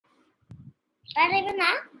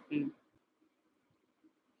Hmm.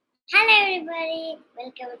 Hello everybody,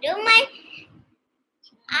 welcome to my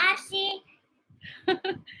RC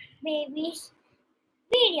babies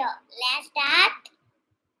video. Let's start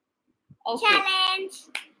challenge.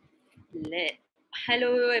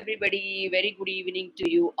 Hello everybody, very good evening to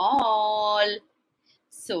you all.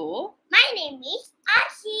 So, My name is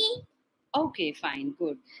RC. okay, fine,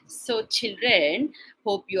 good. So children,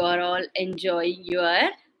 hope you are all enjoying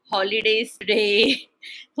your holidays today,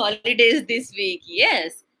 holidays this week,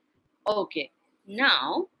 yes. Okay,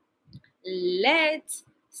 now let's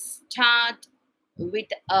start with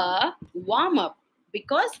a warm up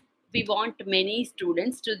because we want many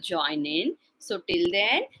students to join in. So, till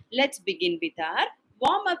then, let's begin with our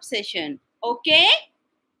warm up session. Okay?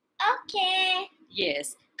 Okay.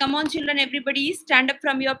 Yes. Come on, children, everybody, stand up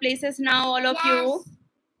from your places now, all of you.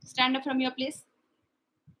 Stand up from your place.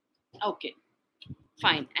 Okay,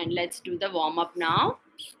 fine. And let's do the warm up now.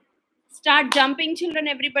 Start jumping, children,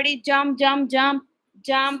 everybody. Jump, jump, jump,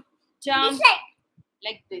 jump, jump. This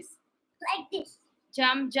Like this. like this.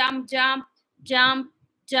 Jump, jump, jump, jump,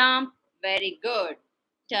 jump. Very good.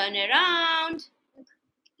 Turn around.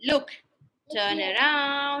 Look. Turn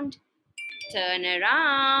around. Turn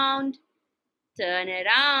around. Turn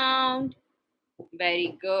around.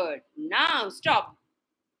 Very good. Now stop.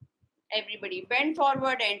 Everybody bend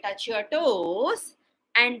forward and touch your toes.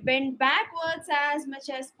 And bend backwards as much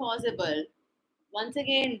as possible. Once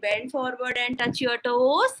again, bend forward and touch your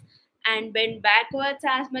toes. And bend backwards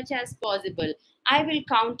as much as possible. I will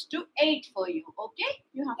count to 8 for you. Okay?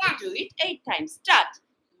 You have to do it 8 times. Start.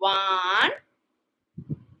 1,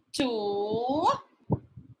 2.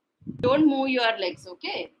 Don't move your legs.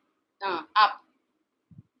 Okay? Up.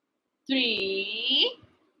 3,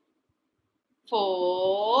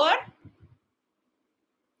 4,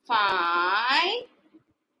 5,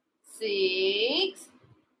 6,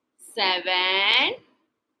 7,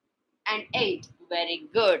 and 8. Very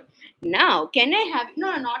good. Now, can I have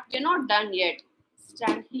you're not done yet.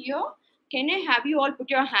 Stand here. Can I have you all put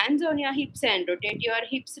your hands on your hips and rotate your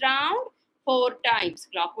hips round 4 times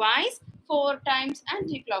clockwise, 4 times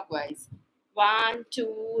anti-clockwise. 1,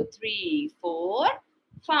 2, 3, 4,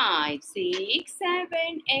 5, 6,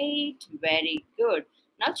 7, 8. Very good.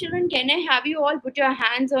 Now, children, can I have you all put your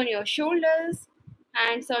hands on your shoulders?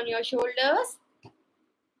 Hands on your shoulders.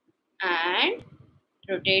 And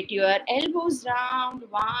rotate your elbows round.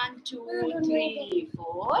 1, 2, 3,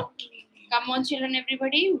 4. Come on, children,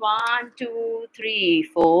 everybody. 1, 2, 3,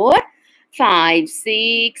 4, 5,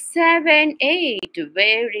 6, 7, 8.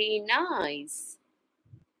 Very nice.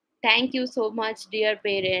 Thank you so much, dear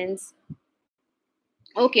parents.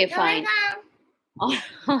 Okay, fine. All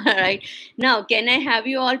right. Now, can I have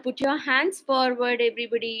you all put your hands forward,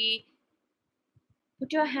 everybody?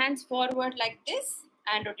 Put your hands forward like this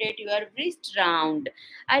and rotate your wrist round.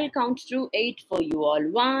 I'll count to 8 for you all.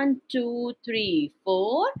 1, 2, 3,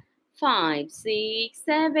 4, 5, 6,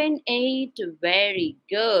 7, 8. Very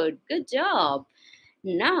good. Good job.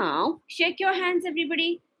 Now, shake your hands,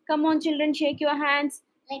 everybody. Come on, children, shake your hands.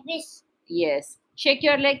 Like this. Yes. Shake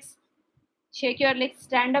your legs. Shake your legs.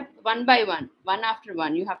 Stand up one by one. One after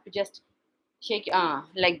one. You have to just shake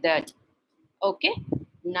like that. Okay.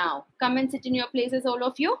 Now, come and sit in your places, all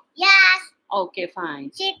of you. Yes. Okay,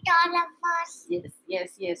 fine. Sit all of us.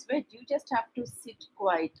 Yes. Wait, you just have to sit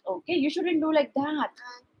quiet. Okay, you shouldn't do like that.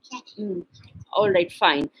 Okay. All right,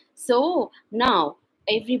 fine. So now,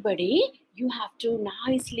 everybody, you have to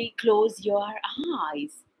nicely close your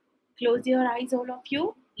eyes. Close your eyes, all of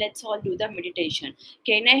you. Let's all do the meditation.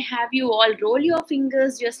 Can I have you all roll your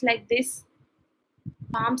fingers just like this?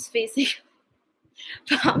 Palms facing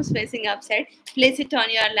upside. Place it on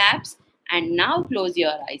your laps and now close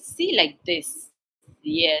your eyes. See, like this.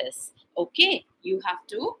 Yes. Okay. You have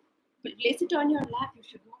to place it on your lap. You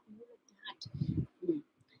should not move like that.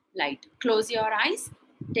 Light. Close your eyes.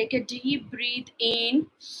 Take a deep breath in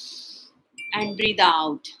and breathe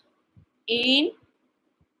out. In,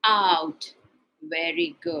 out.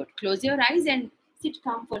 Very good. Close your eyes and sit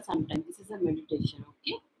calm for some time. This is a meditation.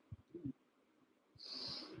 Okay.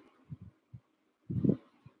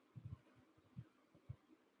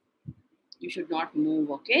 You should not move,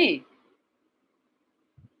 okay?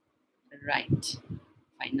 Right.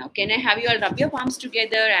 Fine. Now, can I have you all rub your palms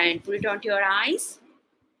together and put it onto your eyes?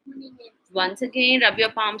 Once again, rub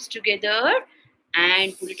your palms together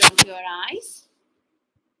and put it onto your eyes.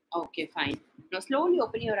 Okay, fine. Now, slowly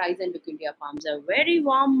open your eyes and look into your palms. A very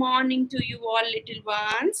warm morning to you all, little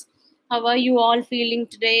ones. How are you all feeling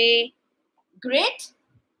today? Great?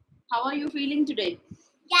 How are you feeling today?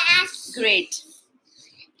 Yes. Great.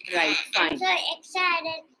 Right, fine. I'm so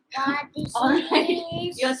excited What this All right.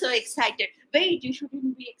 is? You're so excited. Wait, you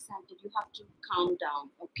shouldn't be excited. You have to calm down.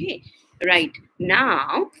 Okay. Right.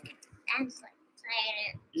 Now, I'm so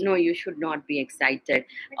excited. no, you should not be excited.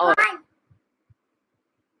 But Oh, why?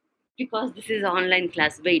 because this is online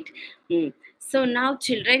class. Wait. So now,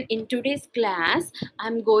 children, in today's class,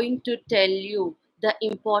 I'm going to tell you the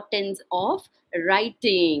importance of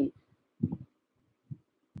writing.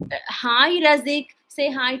 Hi, Razik.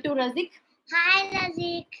 Say hi to Razik. Hi,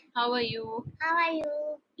 Razik. How are you? How are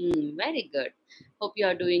you? Very good. Hope you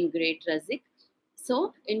are doing great, Razik.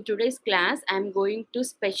 So, in today's class, I'm going to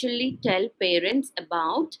specially tell parents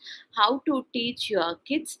about how to teach your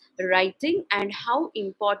kids writing and how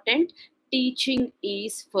important teaching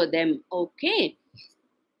is for them. Okay?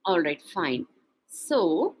 All right, fine.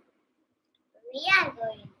 So, We are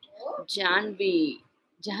going to.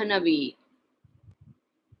 Jahanavi.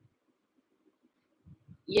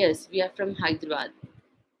 Yes, we are from Hyderabad.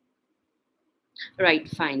 Right,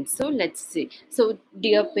 fine. So let's see. So,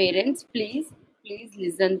 dear parents, please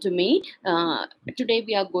listen to me. Today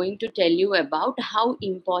we are going to tell you about how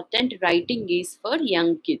important writing is for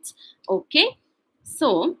young kids. Okay.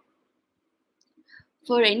 So,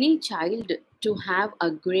 for any child to have a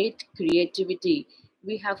great creativity,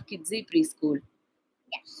 we have Kidsy Preschool.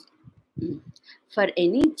 Yes. For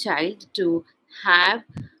any child to have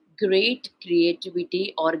great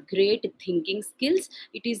creativity or great thinking skills,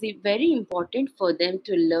 it is very important for them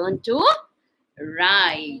to learn to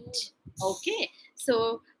write. Okay,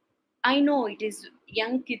 so I know it is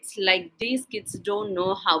young kids, like these kids don't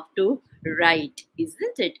know how to write,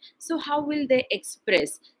 isn't it? So how will they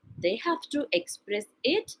express? They have to express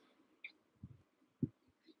it,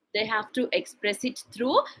 they have to express it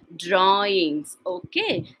through drawings.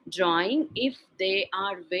 Okay, drawing, if they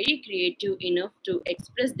are very creative enough to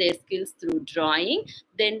express their skills through drawing,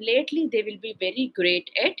 then lately they will be very great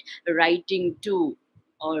at writing too.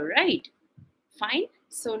 All right, fine.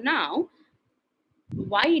 So now,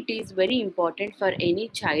 why it is very important for any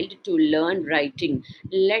child to learn writing,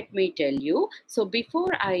 let me tell you. So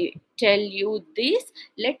before I tell you this,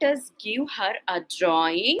 let us give her a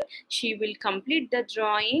drawing. She will complete the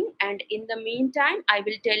drawing, and in the meantime I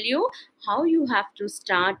will tell you how you have to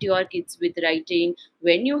start your kids with writing,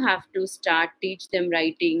 when you have to start teach them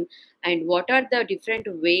writing, and what are the different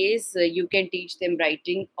ways you can teach them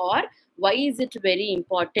writing, or why is it very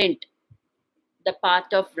important, the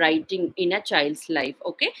part of writing in a child's life.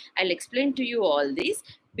 Okay, I'll explain to you all this.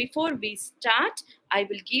 Before we start, I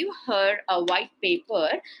will give her a white paper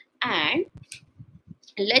and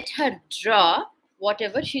let her draw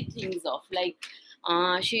whatever she thinks of. Like,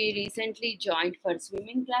 she recently joined for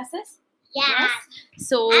swimming classes. Yeah. Yes,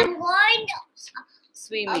 so I'm going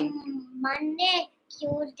swimming. Monday,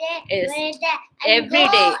 Tuesday, Yes. Wednesday. Every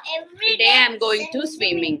go day. Every Today I'm going to swimming.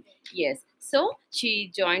 swimming. Yes. So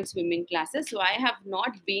she joined swimming classes. So I have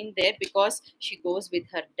not been there because she goes with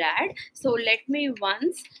her dad. So let me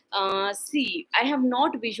once see. I have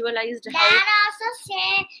not visualized Dad how. also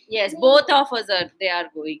say. Yes, me. both of us are. They are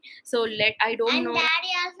going. So I don't And know.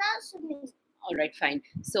 Daddy also swimming. All right, fine.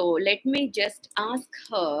 So let me just ask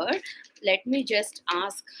her. Let me just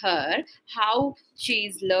ask her how she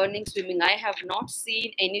is learning swimming. I have not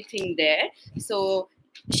seen anything there. So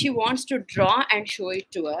she wants to draw and show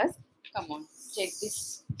it to us. Come on, take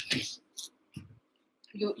this.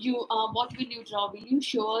 You what will you draw? Will you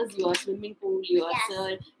show us your swimming pool,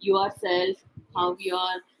 yourself, how you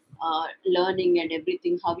are learning and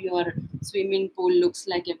everything, how your swimming pool looks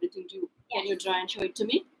like, everything? Can you draw and show it to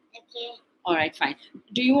me? Okay. All right, fine.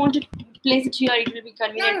 Do you want to place it here? It will be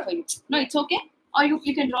convenient for you. No, it's okay. Or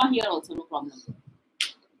you can draw here also, no problem.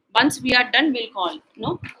 Once we are done, we'll call.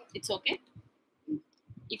 No, it's okay.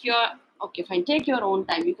 If you are okay, fine. Take your own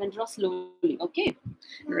time. You can draw slowly. Okay.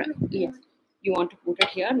 Right. Yes. You want to put it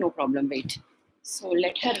here? No problem. Wait. So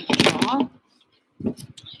let her draw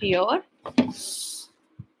here. I'll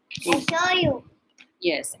show you.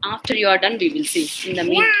 Yes. After you are done, we will see. In the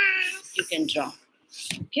meantime, Yes. you can draw.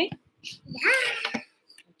 Okay. Yeah.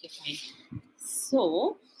 Okay, fine.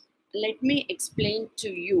 So, let me explain to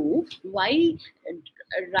you why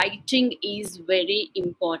writing is very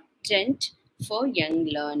important for young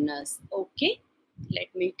learners. Okay,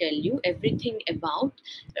 let me tell you everything about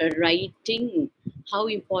writing, how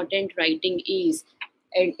important writing is,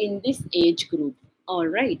 and in this age group. All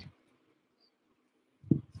right.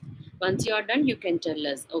 Once you are done, you can tell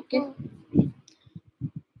us. Okay.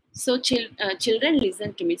 So children,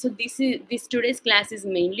 listen to me. So this today's class is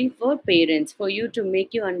mainly for parents, for you to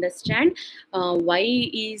make you understand why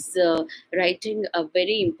is writing a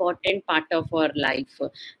very important part of our life,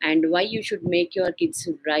 and why you should make your kids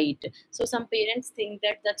write. So some parents think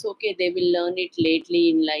that that's okay, they will learn it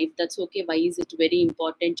lately in life, that's okay, why is it very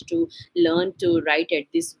important to learn to write at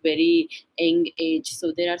this very young age?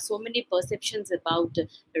 So there are so many perceptions about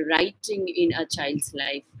writing in a child's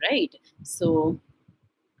life, right? So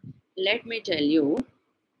let me tell you,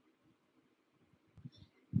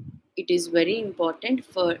 it is very important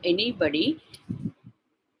for anybody,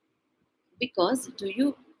 because do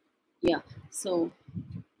you, yeah, so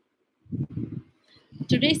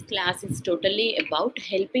today's class is totally about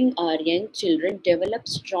helping our young children develop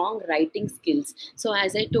strong writing skills. So,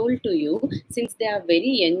 as I told to you, since they are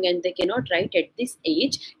very young and they cannot write at this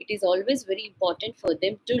age, it is always very important for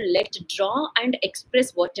them to let draw and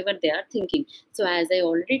express whatever they are thinking. So, as I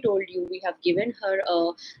already told you, we have given her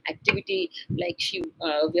a activity, like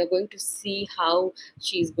we are going to see how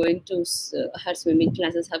she is going to her swimming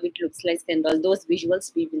classes, how it looks like, and all those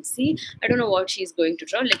visuals we will see. I don't know what she is going to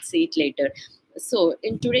draw. Let's see it later. So,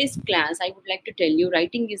 in today's class, I would like to tell you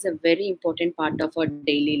writing is a very important part of our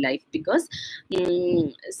daily life, because,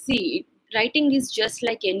 see, writing is just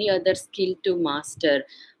like any other skill to master.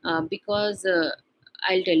 Because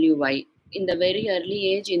I'll tell you why. In the very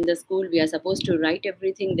early age in the school, we are supposed to write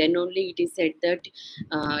everything. Then only it is said that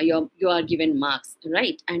you are given marks,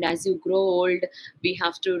 right? And as you grow old, we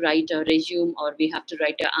have to write a resume, or we have to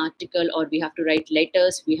write an article, or we have to write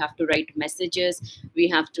letters, we have to write messages, we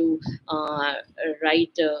have to uh,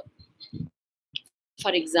 write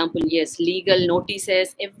for example, yes, legal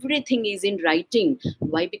notices, everything is in writing.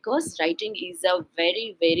 Why? Because writing is a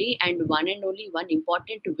very, very, and one and only one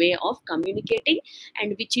important way of communicating,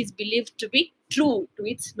 and which is believed to be true to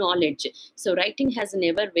its knowledge. So writing has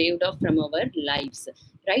never wavered off from our lives.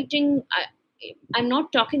 Writing, I'm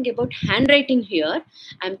not talking about handwriting here,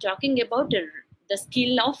 I'm talking about the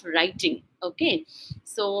skill of writing. Okay,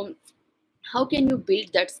 so how can you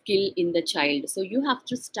build that skill in the child? So you have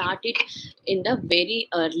to start it in the very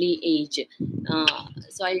early age.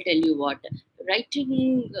 So I'll tell you what,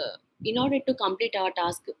 writing, in order to complete our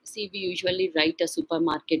task, see, we usually write a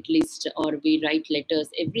supermarket list, or we write letters,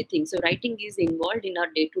 everything. So writing is involved in our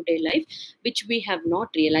day-to-day life, which we have not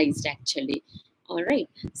realized actually. All right,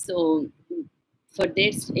 so for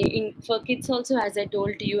this, for kids also, as I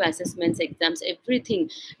told you, assessments, exams, everything,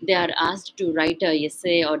 they are asked to write a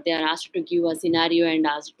essay, or they are asked to give a scenario and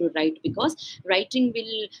asked to write, because writing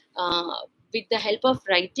will, with the help of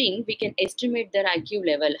writing, we can estimate their IQ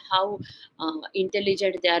level, how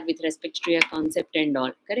intelligent they are with respect to a concept and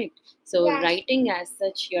all, correct? So Yes. writing as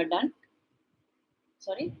such, you're done.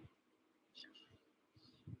 Sorry,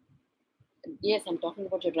 yes, I'm talking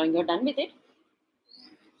about your drawing, you're done with it.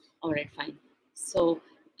 All right, fine. So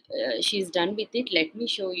she's done with it. Let me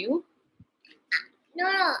show you.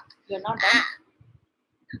 No, You're not done.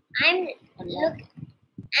 I'm I'm look. not.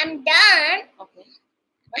 I'm done, Okay.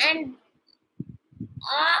 and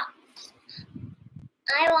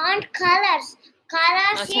I want colors.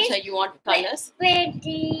 Colors Acha, is you want colors?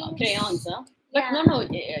 painting. Crayons, huh? But Yeah. no.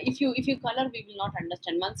 If you color, we will not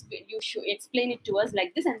understand. Once you should explain it to us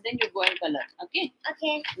like this, and then you go and color. Okay.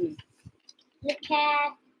 Okay. Mm. Look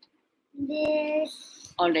at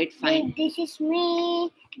this. All right, fine. This is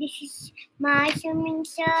me. This is my swimming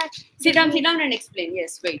shirt. Sit down and explain.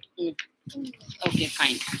 Yes, wait. Okay,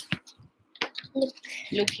 fine. Look.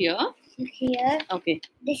 Look here. Look here. Okay.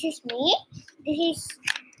 This is me. This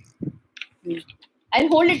is. I'll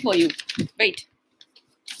hold it for you. Wait.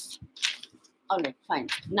 All right, fine.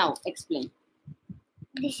 Now explain.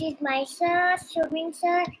 This is my shirt, swimming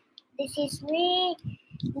shirt. This is me.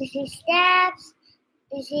 This is steps.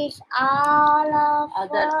 This is all of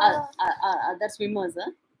Other swimmers,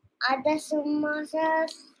 huh? other swimmers.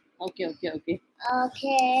 Okay.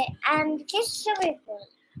 Okay, and this swimming pool.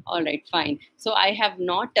 All right, fine. So I have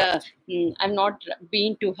not, I'm not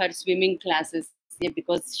been to her swimming classes yet,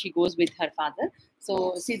 because she goes with her father.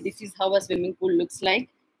 So see, this is how a swimming pool looks like.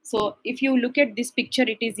 So if you look at this picture,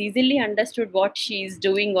 it is easily understood what she is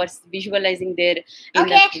doing or visualizing there.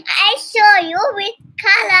 Okay, I show you with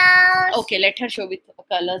colors. Okay, let her show with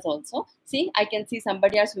colors also. See, I can see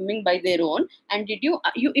somebody are swimming by their own. And did you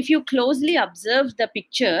if you closely observe the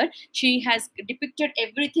picture, she has depicted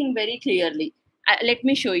everything very clearly. Let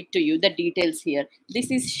me show it to you, the details here. This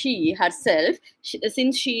is she herself.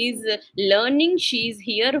 Since she is learning, she is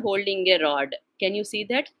here holding a rod. Can you see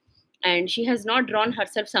that? And she has not drawn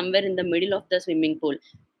herself somewhere in the middle of the swimming pool.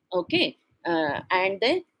 Okay. And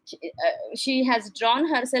then she has drawn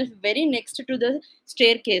herself very next to the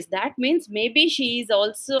staircase. That means maybe she is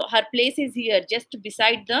also, her place is here just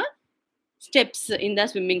beside the steps in the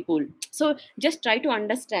swimming pool. So just try to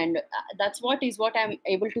understand. That's what I'm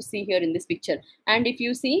able to see here in this picture. And if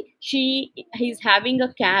you see, she is having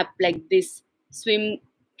a cap like this, swim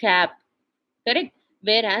cap, correct?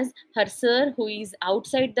 Whereas her sir, who is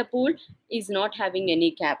outside the pool, is not having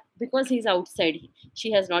any cap because he's outside.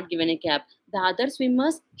 She has not given a cap. The other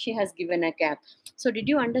swimmers, she has given a cap. So did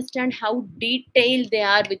you understand how detailed they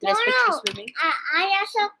are with respect to swimming? I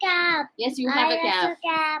also cap. Yes, you have a cap. Also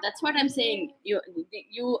cap. That's what I'm saying.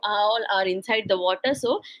 You all are inside the water,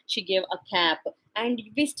 so she gave a cap. And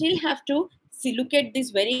we still have to see, look at this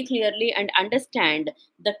very clearly and understand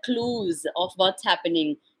the clues of what's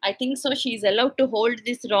happening. I think so. She's allowed to hold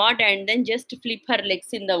this rod and then just flip her legs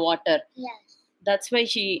in the water. Yes. That's why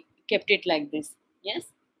she kept it like this. Yes,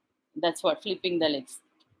 that's what, flipping the legs.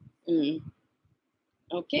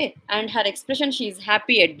 Okay, and her expression, she's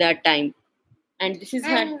happy at that time. And this is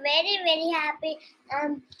her. I'm very, very happy.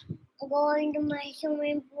 I'm going to my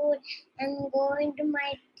swimming pool and going to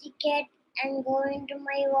my ticket and going to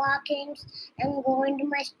my walkings and going to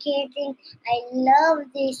my skating. I love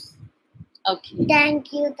this. Okay.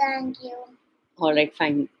 Thank you, thank you. All right,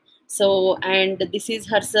 fine. So, and this is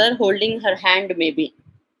her sir holding her hand, maybe.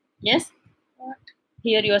 Yes? What?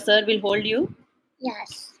 Here your sir will hold you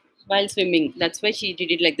Yes. while swimming. That's why she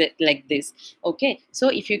did it like that, like this. Okay. So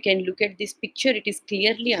if you can look at this picture, it is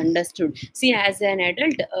clearly understood. See, as an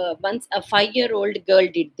adult, once a 5-year-old girl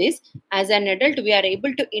did this, as an adult, we are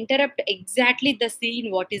able to interrupt exactly the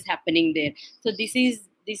scene what is happening there. So this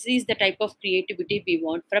is the type of creativity we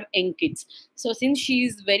want from young kids. So since she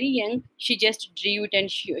is very young, she just drew it and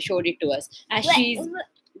showed it to us. As she is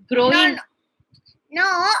growing. No,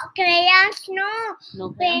 crayons, no.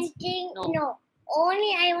 No crayons? Painting, no.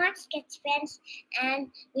 Only I want sketch pens, and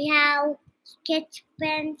we have sketch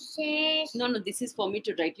pencils. No, this is for me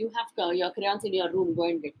to write. You have your crayons in your room. Go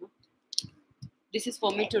and get. No? This is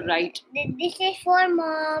for me to write. This is for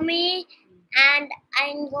mommy, and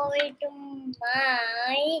I'm going to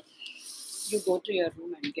my. You go to your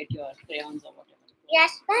room and get your crayons or whatever.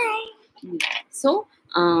 Yes, bye. So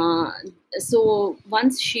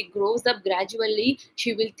once she grows up, gradually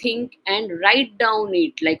she will think and write down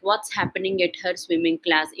it, like what's happening at her swimming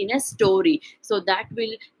class in a story. So that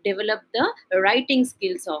will develop the writing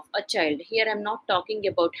skills of a child. Here I'm not talking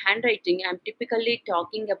about handwriting. I'm typically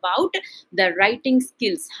talking about the writing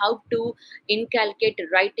skills, how to inculcate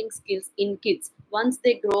writing skills in kids. Once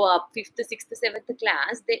they grow up 5th, 6th, 7th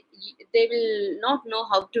class, they will not know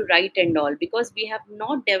how to write and all, because we have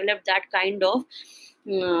not developed that kind of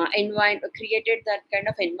created that kind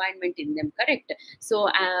of environment in them, correct? So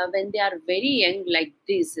when they are very young like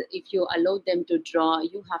this, if you allow them to draw,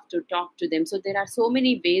 you have to talk to them. So there are so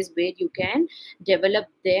many ways where you can develop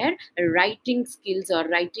their writing skills or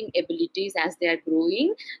writing abilities as they are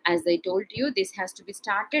growing. As I told you, this has to be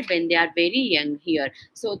started when they are very young here.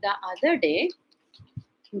 So the other day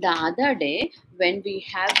when we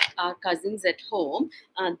have our cousins at home,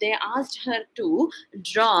 they asked her to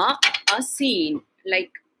draw a scene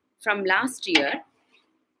like from last year.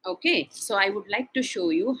 Okay, so I would like to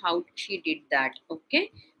show you how she did that.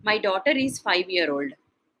 Okay, my daughter is 5-year-old.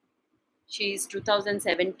 She is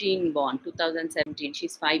 2017 born. 2017.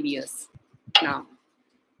 She's 5 years now.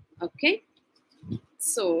 Okay,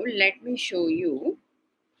 so let me show you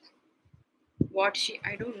what she.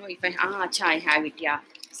 I don't know if I have it. Yeah.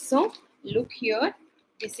 So look here.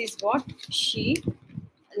 This is what she.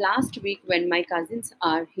 Last week when my cousins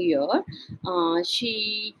are here,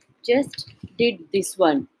 she just did this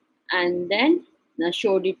one and then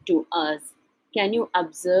showed it to us. Can you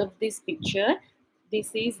observe this picture?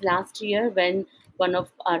 This is last year when one of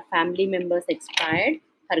our family members expired,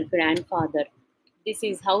 her grandfather. This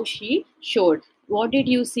is how she showed. What did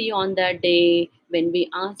you see on that day when we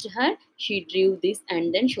asked her? She drew this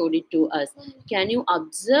and then showed it to us. Can you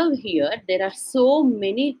observe here? There are so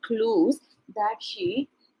many clues that she.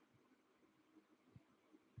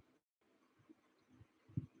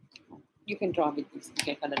 You can draw with this. You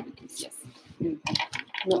can color with this. Yes.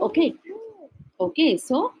 No, okay. Okay.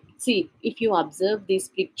 So see, if you observe this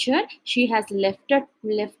picture, she has left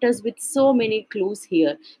us with so many clues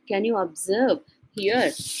here. Can you observe here?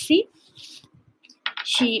 See,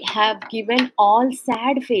 she have given all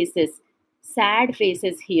sad faces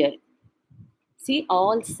here. See,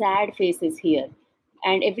 all sad faces here,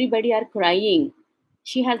 and everybody are crying.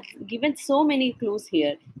 She has given so many clues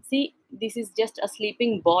here. See, this is just a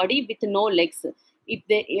sleeping body with no legs. If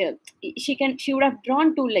she would have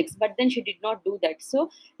drawn 2 legs, but then she did not do that. So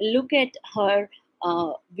look at her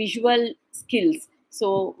visual skills.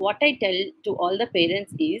 So what I tell to all the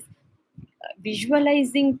parents is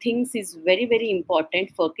visualizing things is very very important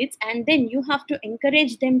for kids, and then you have to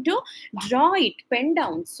encourage them to draw it, pen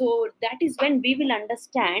down, so that is when we will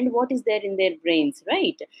understand what is there in their brains,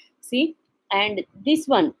 right? See, and this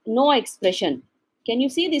one, no expression. Can you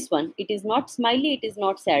see this one? It is not smiley, it is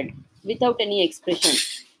not sad, without any expression.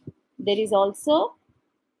 There is also,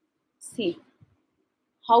 see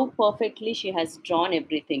how perfectly she has drawn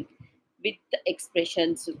everything with the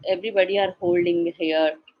expressions. Everybody are holding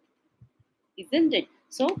here, isn't it?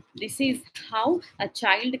 So this is how a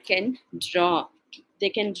child can draw. They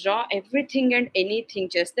can draw everything and anything,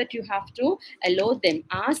 just that you have to allow them,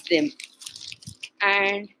 ask them.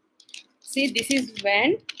 And see, this is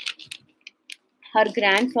when her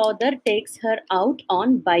grandfather takes her out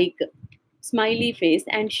on bike, smiley face,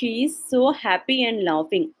 and she is so happy and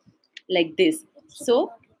laughing like this.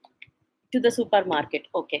 So to the supermarket,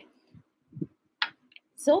 okay.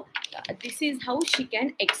 So this is how she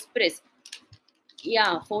can express.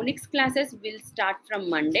 Yeah, phonics classes will start from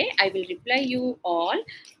Monday. I will reply you all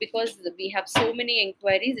because we have so many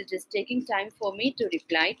inquiries. It is taking time for me to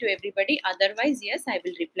reply to everybody. Otherwise, yes, I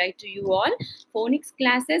will reply to you all. Phonics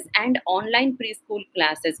classes and online preschool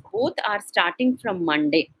classes both are starting from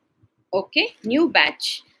Monday. Okay, new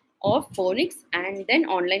batch of phonics and then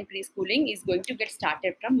online preschooling is going to get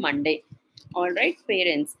started from Monday. All right,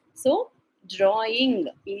 parents. So drawing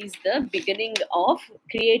is the beginning of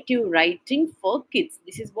creative writing for kids.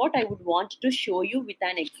 This is what I would want to show you with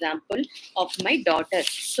an example of my daughter.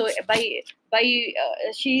 So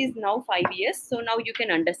she is now 5 years, so now you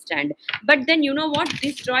can understand. But then you know what,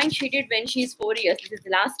 this drawing she did when she is 4 years. This is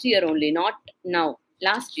last year only, not now.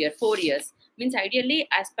 Last year, 4 years means ideally,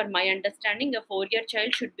 as per my understanding, a 4-year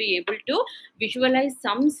child should be able to visualize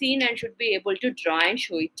some scene and should be able to draw and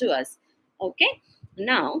show it to us. Okay,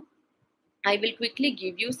 now I will quickly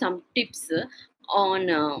give you some tips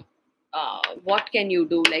on what can you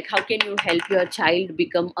do, like how can you help your child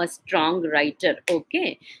become a strong writer.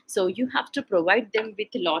 Okay, so you have to provide them with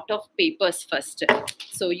a lot of papers first.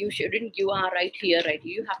 So you are right here, right?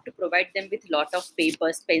 You have to provide them with lot of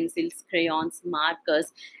papers, pencils, crayons,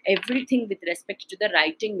 markers, everything with respect to the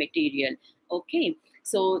writing material. Okay,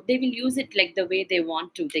 so they will use it like the way they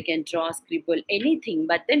want to. They can draw, scribble, anything,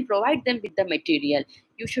 but then provide them with the material.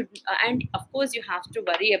 You should and of course you have to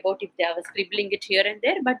worry about if they are scribbling it here and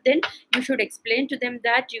there, but then you should explain to them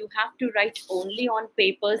that you have to write only on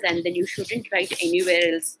papers and then you shouldn't write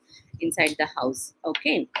anywhere else inside the house.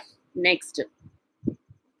 Okay, next.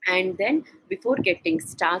 And then before getting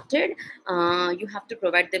started, you have to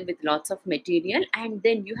provide them with lots of material, and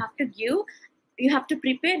then you have to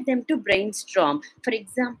prepare them to brainstorm. For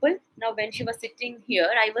example, now when she was sitting here,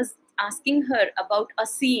 I was asking her about a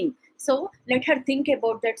scene. So let her think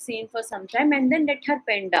about that scene for some time and then let her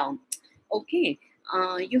pen down. Okay.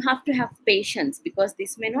 You have to have patience because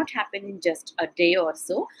this may not happen in just a day or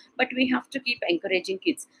so, but we have to keep encouraging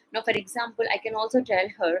kids. Now, for example, I can also tell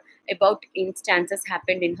her about instances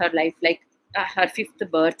happened in her life, like her fifth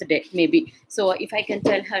birthday, maybe. So, if I can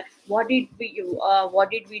tell her, what did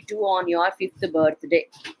we do on your fifth birthday?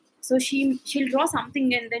 So she'll draw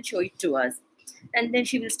something and then show it to us, and then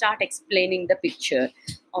she will start explaining the picture.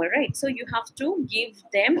 All right. So you have to give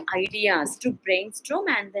them ideas to brainstorm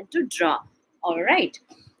and then to draw. All right.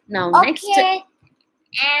 Now next. Okay.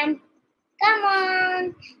 Come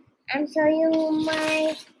on. I'm showing you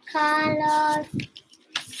my colors.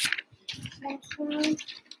 Next one.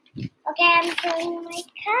 Okay, I'm showing you my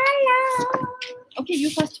colors. Okay,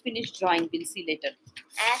 you first finish drawing. We'll see later.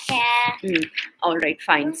 Okay. All right,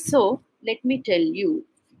 fine. So let me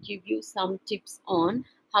give you some tips on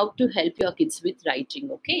how to help your kids with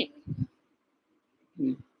writing. Okay.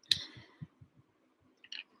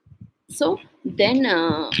 So then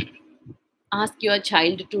ask your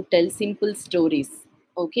child to tell simple stories.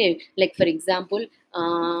 Okay, like for example,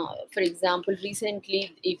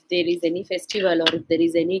 recently, if there is any festival or if there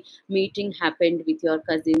is any meeting happened with your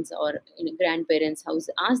cousins or in a grandparents' house,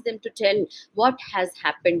 ask them to tell what has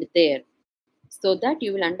happened there, so that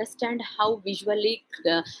you will understand how visually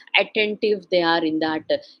attentive they are in that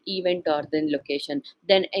event or then location.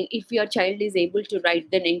 Then if your child is able to write,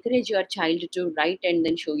 then encourage your child to write and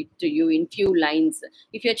then show it to you in few lines.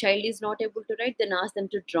 If your child is not able to write, then ask them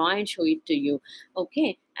to draw and show it to you.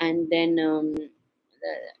 Okay, and then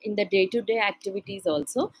in the day-to-day activities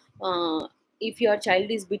also, if your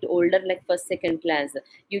child is bit older, like first second class,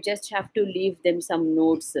 you just have to leave them some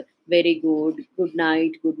notes. Very good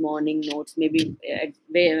night, good morning notes, maybe at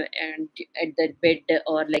where and at the bed,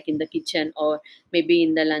 or like in the kitchen, or maybe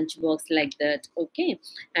in the lunch box, like that. Okay.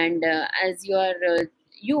 And as you are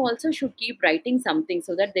you also should keep writing something,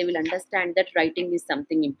 so that they will understand that writing is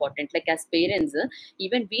something important. Like as parents,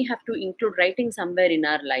 even we have to include writing somewhere in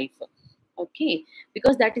our life. Okay.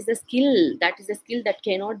 Because that is a skill, that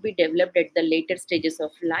cannot be developed at the later stages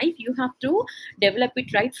of life. You have to develop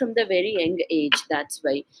it right from the very young age. That's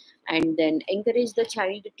why. And then encourage the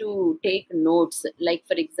child to take notes. Like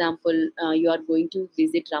for example, you are going to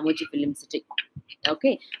visit Ramoji Film City.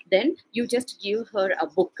 Okay. Then you just give her a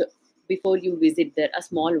book before you visit there, a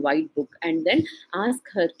small white book, and then ask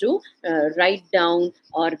her to write down,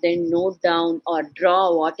 or then note down, or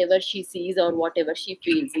draw whatever she sees or whatever she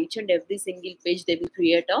feels. Each and every single page they will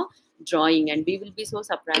create a drawing, and we will be so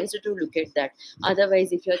surprised to look at that.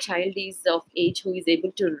 Otherwise, if your child is of age who is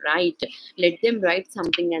able to write, let them write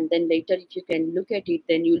something, and then later if you can look at it,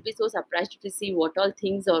 then you'll be so surprised to see what all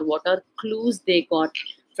things or what are clues they got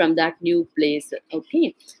from that new place.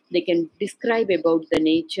 Okay. They can describe about the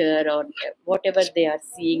nature, or whatever they are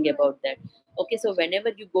seeing about that. Okay. So whenever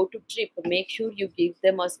you go to trip, make sure you give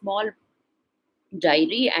them a small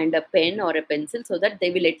diary and a pen or a pencil, so that they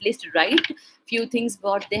will at least write few things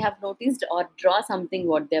what they have noticed, or draw something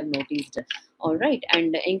what they have noticed. All right.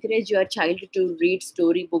 And encourage your child to read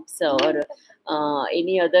story books, or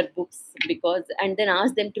any other books, because and then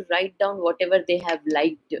ask them to write down whatever they have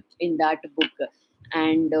liked in that book.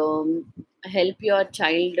 And help your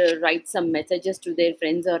child write some messages to their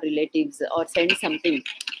friends or relatives, or send something,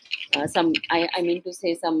 I mean to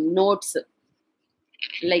say some notes,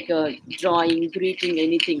 like a drawing, greeting,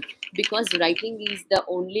 anything. Because writing is the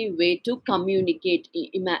only way to communicate.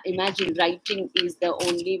 Imagine, writing is the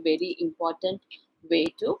only very important way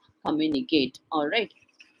to communicate. All right.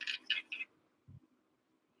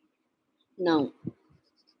 now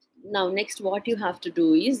now next, what you have to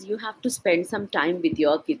do is you have to spend some time with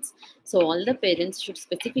your kids. So all the parents should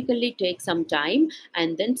specifically take some time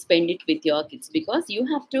and then spend it with your kids, because you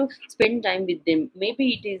have to spend time with them.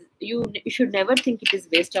 Maybe it is, you should never think it is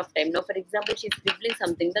waste of time. Now for example, she's scribbling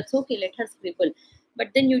something, that's okay, let her scribble. But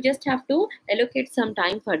then you just have to allocate some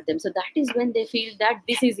time for them, so that is when they feel that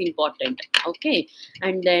this is important. Okay.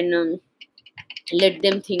 And then let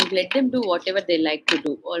them think, let them do whatever they like to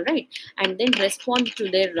do. All right. And then respond to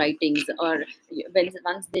their writings, or when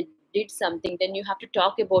once they did something, then you have to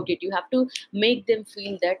talk about it. You have to make them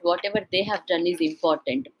feel that whatever they have done is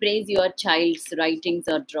important. Praise your child's writings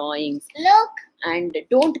or drawings. Look. And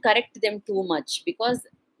don't correct them too much, because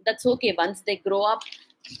that's okay. Once they grow up,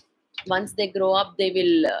 they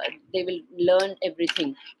will learn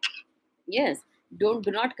everything. Yes. Do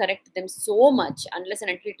not correct them so much unless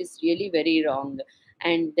and until it is really very wrong.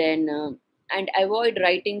 And then and avoid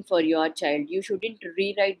writing for your child. You shouldn't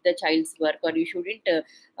rewrite the child's work, or you shouldn't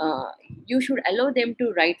you should allow them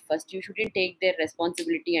to write first. You shouldn't take their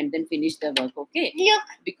responsibility and then finish the work. Okay. Look.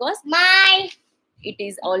 Because My. it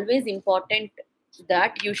is always important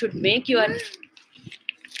that you should make your.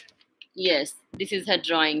 Yes, this is her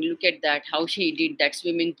drawing. Look at that, how she did that.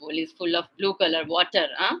 Swimming pool is full of blue color water.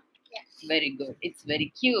 Huh? Yes. Very good. It's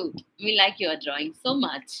very cute. We like your drawing so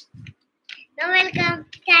much. You're welcome.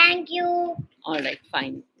 Thank you. All right,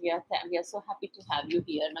 fine. We are so happy to have you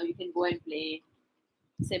here. Now you can go and play.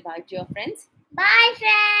 Say bye to your friends. Bye,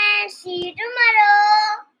 friends. See you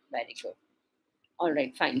tomorrow. Very good. All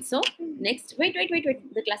right, fine. So next, wait.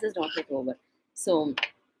 The class is not yet over. So,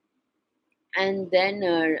 and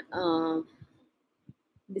then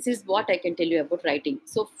this is what I can tell you about writing.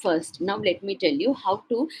 So first, now let me tell you how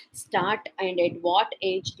to start and at what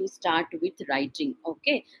age to start with writing.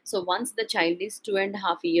 Okay. So once the child is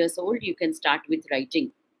 2.5 years old, you can start with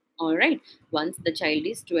writing. All right. Once the child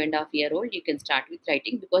is 2.5 year old, you can start with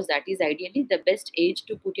writing, because that is ideally the best age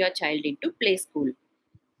to put your child into play school.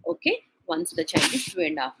 Okay. Once the child is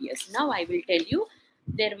 2.5 years. Now I will tell you,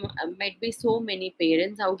 there might be so many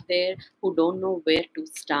parents out there who don't know where to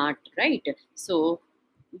start, right? So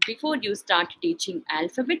before you start teaching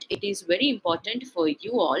alphabet, it is very important for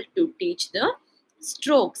you all to teach the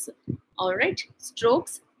strokes. All right.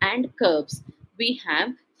 Strokes and curves. We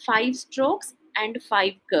have 5 strokes and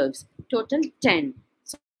 5 curves, total 10.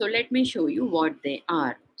 So let me show you what they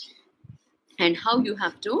are and how you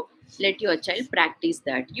have to let your child practice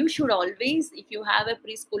that. You should always, if you have a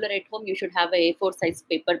preschooler at home, you should have a A4 size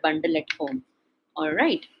paper bundle at home. All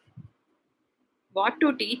right. what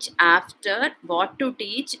to teach after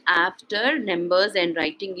numbers and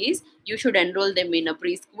writing is you should enroll them in a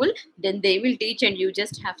preschool, then they will teach and you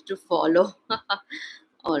just have to follow.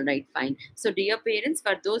 All right, fine. So dear parents,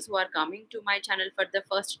 for those who are coming to my channel for the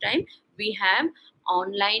first time, we have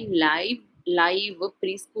online live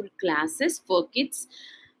preschool classes for kids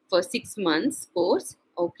for 6 months course.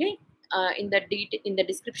 Okay, in the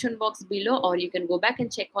description box below, or you can go back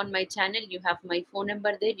and check on my channel. You have my phone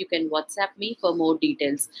number there. You can WhatsApp me for more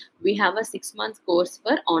details. We have a 6 month course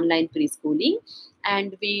for online preschooling,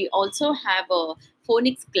 and we also have a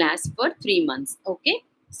phonics class for 3 months. Okay,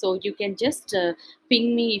 so you can just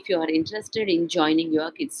ping me if you are interested in joining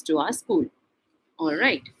your kids to our school. All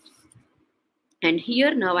right. And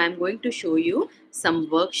here now I am going to show you some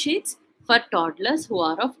worksheets for toddlers who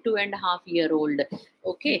are of 2.5 year old.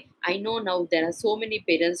 Okay, I know now there are so many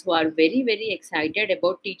parents who are very excited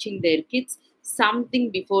about teaching their kids something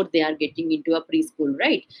before they are getting into a preschool,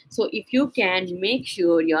 right? So if you can make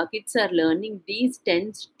sure your kids are learning these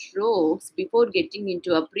 10 strokes before getting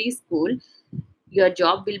into a preschool, your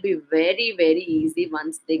job will be very easy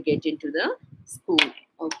once they get into the school.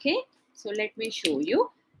 Okay, so let me show you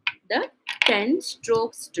the 10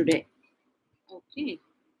 strokes today. Okay,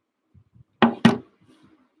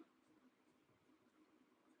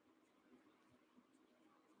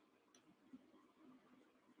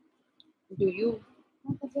 do you,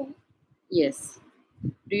 yes,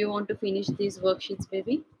 do you want to finish these worksheets,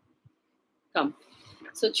 baby? Come.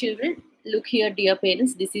 So children, look here, dear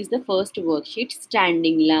parents, this is the first worksheet,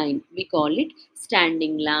 standing line. We call it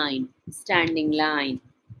standing line. Standing line.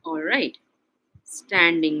 All right,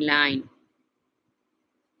 standing line.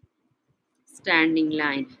 Standing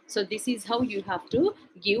line. So this is how you have to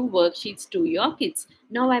give worksheets to your kids.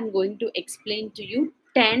 Now I'm going to explain to you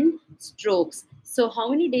 10 strokes. So how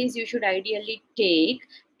many days you should ideally take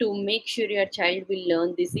to make sure your child will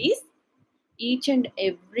learn this is each and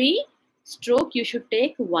every stroke you should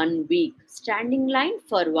take 1 week. Standing line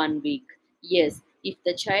for 1 week. Yes, if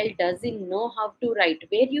the child doesn't know how to write,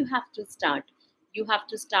 where you have to start? You have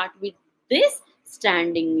to start with this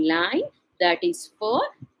standing line, that is for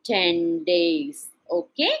 10 days.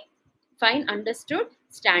 Okay, fine, understood.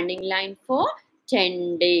 Standing line for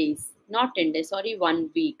 10 days, not 10 days, sorry, 1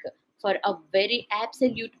 week, for a very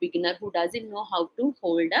absolute beginner who doesn't know how to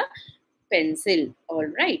hold a pencil. All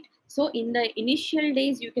right, so in the initial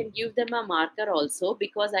days you can give them a marker also,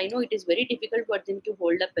 because I know it is very difficult for them to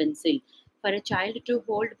hold a pencil. For a child to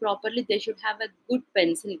hold properly, they should have a good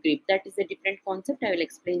pencil grip. That is a different concept. I will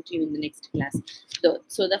explain to you in the next class.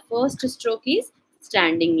 So the first stroke is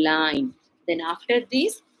standing line. Then after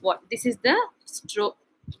this, what, this is the stroke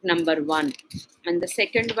number 1, and the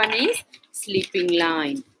second one is sleeping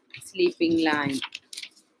line. Sleeping line.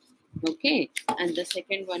 Okay, and the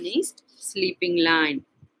second one is sleeping line.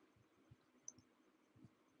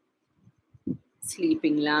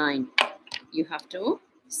 Sleeping line. You have to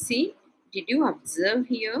see. Did you observe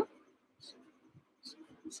here?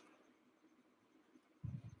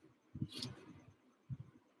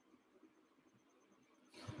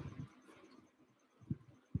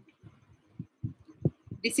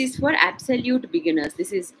 This is for absolute beginners.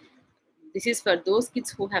 This is for those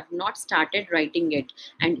kids who have not started writing yet.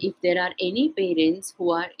 And if there are any parents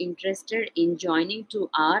who are interested in joining to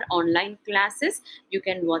our online classes, you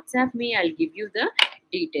can WhatsApp me. I'll give you the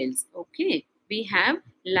details. Okay, we have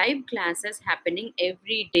live classes happening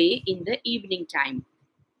every day in the evening time.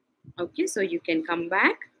 Okay, so you can come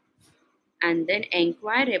back and then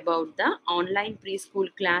inquire about the online preschool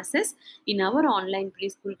classes. In our online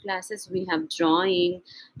preschool classes, we have drawing,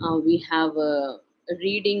 we have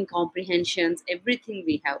reading comprehensions, everything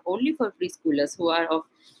we have only for preschoolers who are of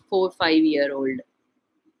 4-5 year old.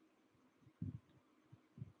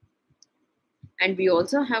 And we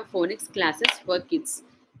also have phonics classes for kids.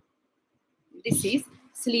 This is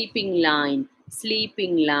sleeping line,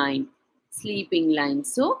 sleeping line, sleeping line.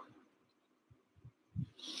 So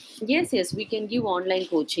yes, we can give online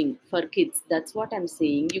coaching for kids. That's what I'm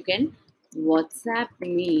saying. You can WhatsApp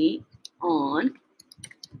me on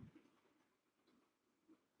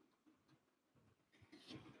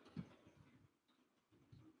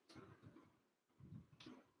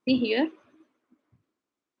see here.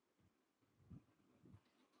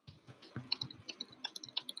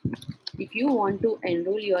 If you want to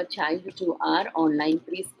enroll your child to our online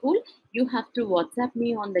preschool, you have to WhatsApp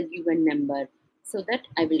me on the given number so that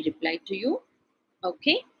I will reply to you.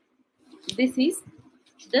 Okay, this is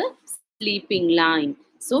the sleeping line.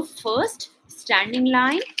 So first standing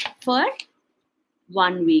line for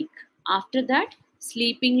 1 week. After that,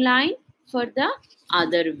 sleeping line for the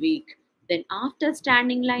other week. Then after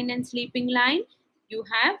standing line and sleeping line, you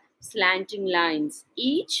have slanting lines,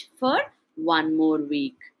 each for one more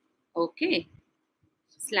week. Okay,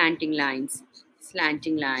 slanting lines,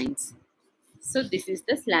 slanting lines. So this is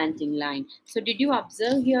the slanting line. So did you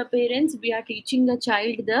observe here, parents? We are teaching the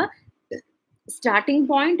child the starting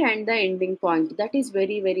point and the ending point. That is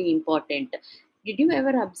very, very important. Did you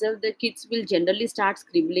ever observe the kids will generally start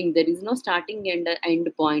scribbling? There is no starting and end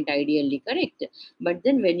point ideally, correct? But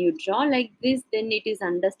then when you draw like this, then it is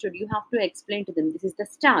understood. You have to explain to them, this is the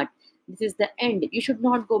start, this is the end. You should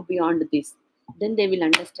not go beyond this. Then they will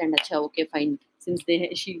understand, acha, okay, fine. Since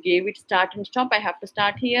she gave it start and stop, I have to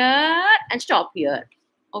start here and stop here.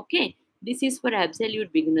 Okay. This is for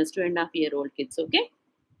absolute beginners, 2.5-year-old kids. Okay.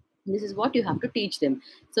 This is what you have to teach them.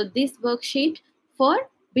 So this worksheet, for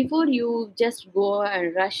before you just go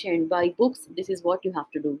and rush and buy books, this is what you have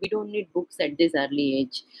to do. We don't need books at this early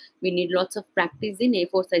age. We need lots of practice in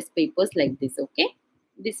A4 size papers like this. Okay,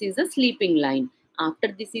 this is a sleeping line. After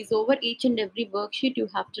this is over, each and every worksheet you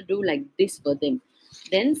have to do like this for them.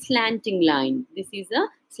 Then slanting line, this is a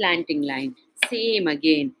slanting line. Same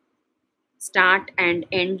again, start and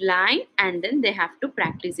end line, and then they have to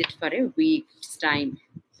practice it for a week's time.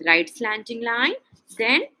 Right slanting line,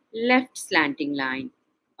 then left slanting line.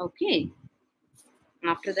 Okay,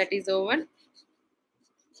 after that is over,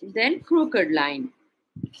 then crooked line.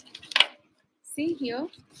 See here,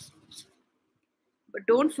 but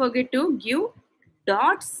don't forget to give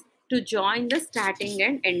dots to join the starting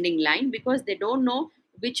and ending line, because they don't know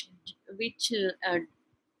which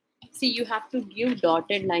see, you have to give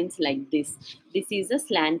dotted lines like this. This is a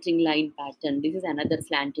slanting line pattern. This is another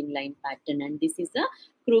slanting line pattern. And this is a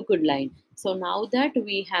crooked line. So now that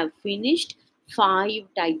we have finished 5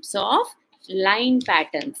 types of line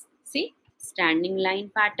patterns. See, standing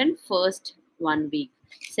line pattern, first 1 week.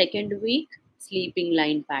 Second week, sleeping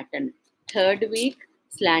line pattern. Third week,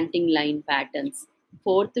 slanting line patterns.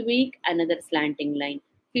 Fourth week, another slanting line.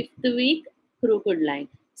 Fifth week, crooked line.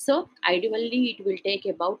 So ideally, it will take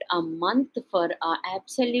about a month for an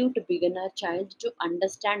absolute beginner child to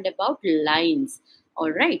understand about lines. All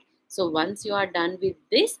right. So once you are done with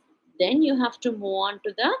this, then you have to move on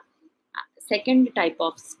to the second type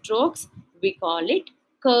of strokes. We call it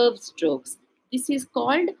curve strokes. This is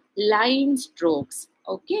called line strokes.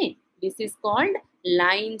 Okay. This is called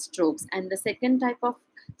line strokes. And the second type of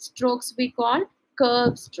strokes we call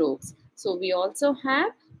curve strokes. So we also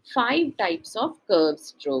have 5 types of curve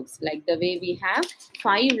strokes. Like the way we have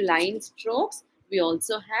 5 line strokes, we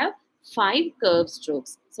also have 5 curve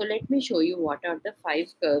strokes. So let me show you what are the 5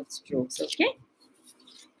 curve strokes. Okay.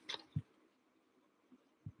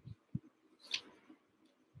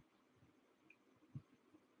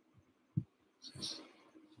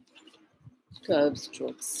 Curve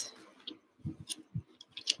strokes.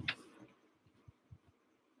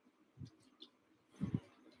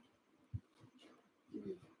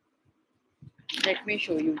 Let me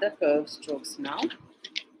show you the curve strokes now.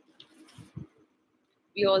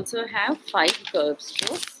 We also have 5 curve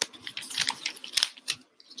strokes.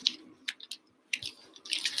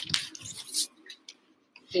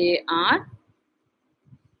 They are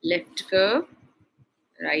left curve,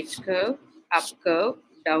 right curve, up curve,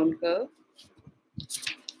 down curve.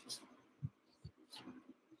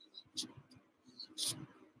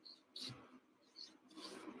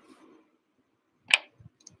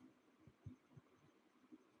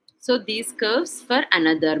 So these curves for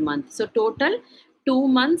another month. So total 2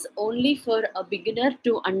 months only for a beginner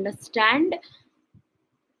to understand,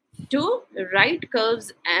 to write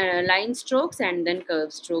curves, line strokes and then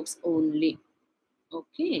curve strokes only.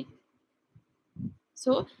 Okay.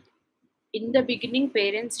 So in the beginning,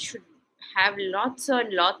 parents should have lots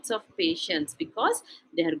and lots of patience, because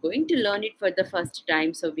they are going to learn it for the first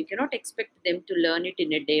time. So we cannot expect them to learn it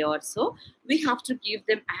in a day or so. We have to give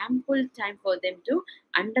them ample time for them to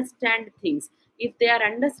understand things. If they are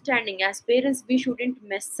understanding, as parents, we shouldn't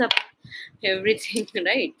mess up everything,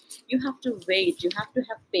 right? You have to wait, you have to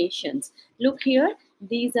have patience. Look here,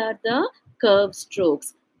 these are the curve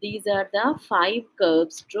strokes. These are the 5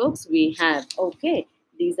 curve strokes we have. Okay,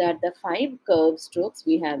 these are the 5 curve strokes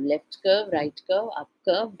we have: left curve, right curve, up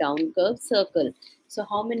curve, down curve, circle. So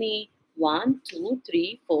how many? 1, 2,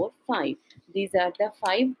 3, 4, 5. These are the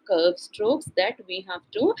 5 curve strokes that we have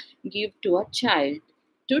to give to a child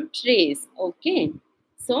to trace. Okay.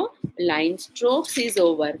 So line strokes is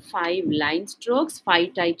over. 5 line strokes,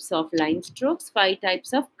 5 types of line strokes, 5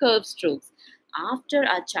 types of curve strokes. After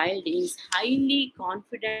a child is highly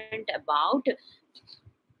confident about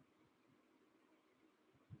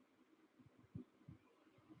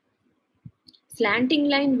slanting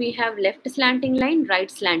line, we have left slanting line, right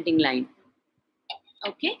slanting line.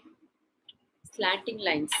 Okay. slanting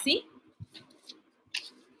lines. See,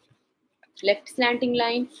 left slanting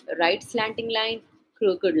line, right slanting line,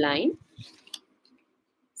 crooked line,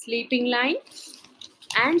 sleeping line,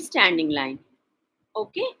 and standing line.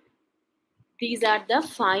 Okay, these are the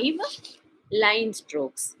 5 line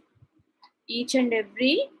strokes. Each and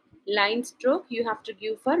every line stroke you have to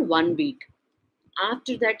give for 1 week.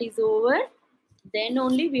 After that is over, then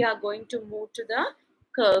only we are going to move to the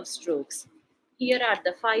curve strokes. Here are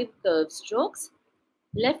the 5 curve strokes.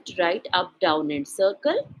 Left, right, up, down, and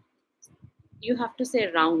circle. You have to say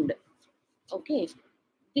round. Okay,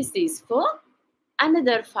 this is for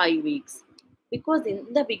another 5 weeks, because in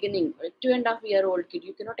the beginning, a 2.5-year-old kid,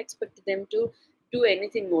 you cannot expect them to do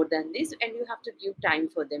anything more than this, and you have to give time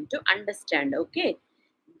for them to understand. Okay,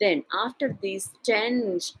 then after these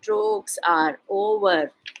 10 strokes are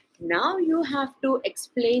over, now you have to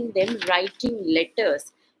explain them writing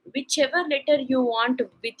letters. Whichever letter you want,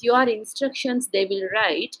 with your instructions they will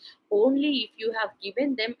write, only if you have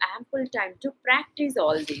given them ample time to practice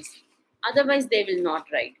all this. Otherwise they will not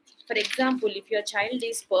write. For example, if your child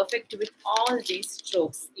is perfect with all these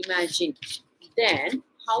strokes, imagine, then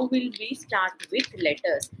how will we start with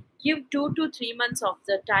letters? Give 2 to 3 months of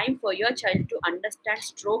the time for your child to understand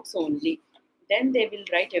strokes only. Then they will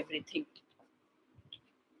write everything.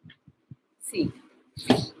 See,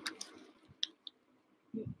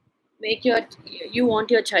 you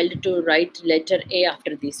want your child to write letter A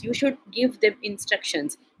after this. You should give them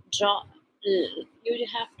instructions. You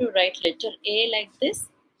have to write letter A like this.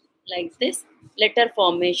 Letter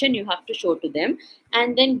formation you have to show to them,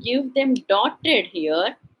 and then give them dotted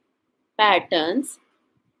here patterns.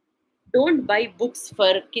 Don't buy books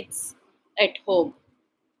for kids at home.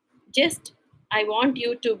 Just, I want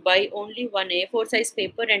you to buy only one A4 size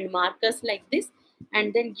paper and markers like this,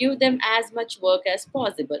 and then give them as much work as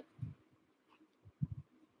possible.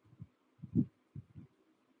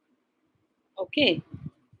 Okay.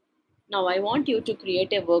 Now I want you to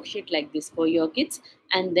create a worksheet like this for your kids,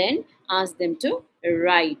 and then ask them to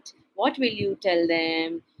write. What will you tell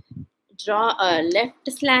them? Draw a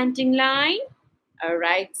left slanting line, a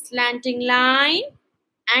right slanting line,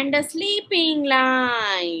 and a sleeping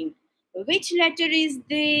line. Which letter is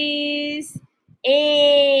this?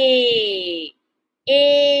 A.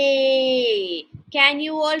 A. Can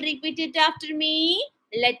you all repeat it after me?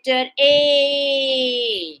 Letter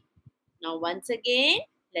A. Now once again,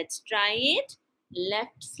 let's try it.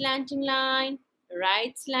 Left slanting line,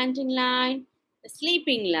 right slanting line, a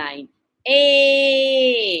sleeping line.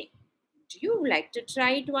 A. Do you like to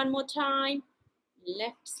try it one more time?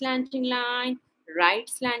 Left slanting line, right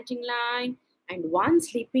slanting line, and one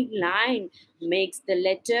sleeping line makes the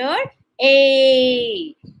letter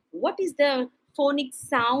A. What is the phonic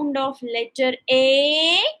sound of letter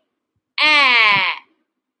A? A.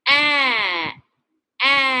 A.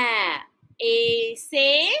 A. A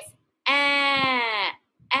says a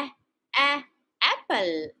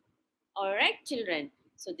apple. All right, children.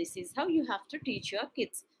 So this is how you have to teach your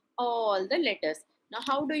kids all the letters. Now,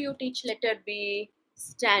 how do you teach letter B?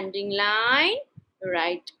 Standing line,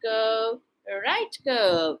 right curve, right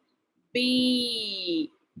curve. B.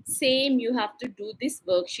 Same, you have to do this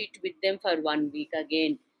worksheet with them for 1 week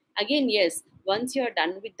again. Again, yes, once you are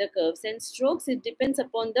done with the curves and strokes, it depends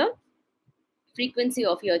upon the frequency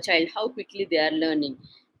of your child, how quickly they are learning.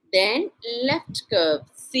 Then left curve,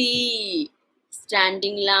 C.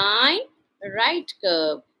 Standing line, right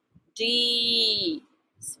curve, D.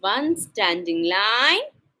 One standing line,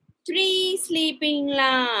 3 sleeping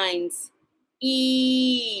lines,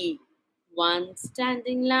 E. One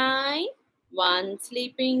standing line, 1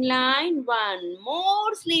 sleeping line, 1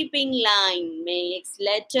 more sleeping line makes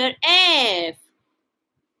letter F.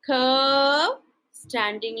 Curve,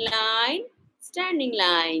 standing line,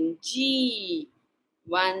 G.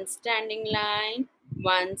 1 standing line,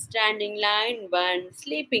 1 standing line, 1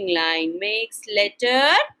 sleeping line makes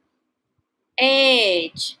letter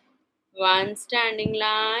H. 1 standing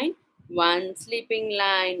line, 1 sleeping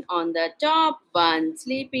line on the top, 1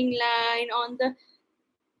 sleeping line on the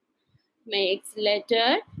makes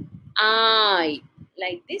letter I.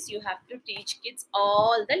 Like this, you have to teach kids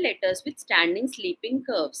all the letters with standing sleeping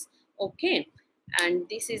curves. Okay. And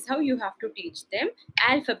this is how you have to teach them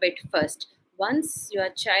alphabet first. Once your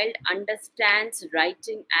child understands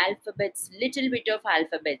writing alphabets, little bit of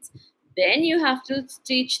alphabets, then you have to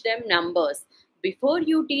teach them numbers. Before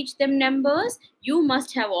you teach them numbers, you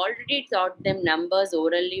must have already taught them numbers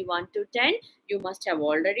orally 1 to 10. You must have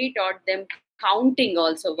already taught them counting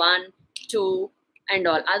also 1, 2, and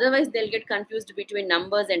all. Otherwise, they'll get confused between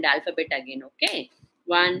numbers and alphabet again. Okay,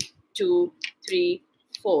 1, 2, 3,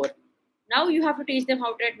 4. Now you have to teach them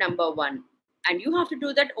how to write number 1. and you have to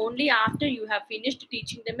do that only after you have finished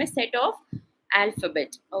teaching them a set of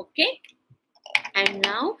alphabet. Okay. And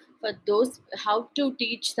now for those how to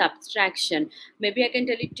teach subtraction, maybe I can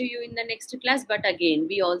tell it to you in the next class, but again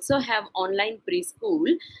we also have online preschool.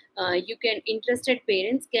 You can interested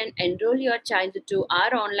parents can enroll your child to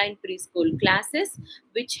our online preschool classes,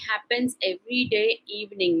 which happens every day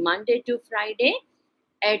evening, Monday to Friday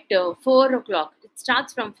at 4 o'clock. It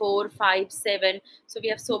starts from 4, 5, 7. So we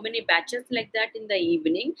have so many batches like that in the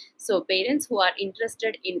evening. So parents who are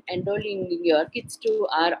interested in enrolling your kids to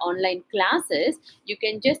our online classes, you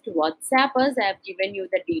can just WhatsApp us. I have given you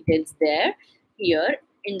the details there, here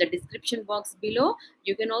in the description box below.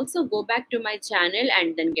 You can also go back to my channel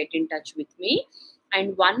and then get in touch with me.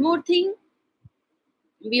 And one more thing,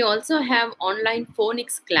 we also have online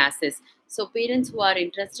phonics classes. So parents who are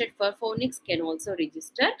interested for phonics can also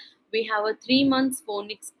register. We have a 3 months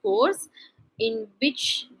phonics course in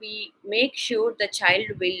which we make sure the child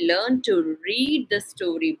will learn to read the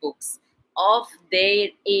storybooks of their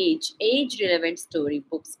age relevant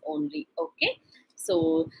storybooks only. Okay.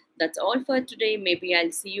 So that's all for today. Maybe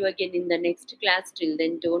I'll see you again in the next class. Till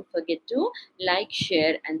then, don't forget to like,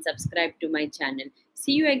 share, and subscribe to my channel.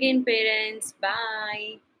 See you again, parents.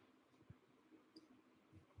 Bye.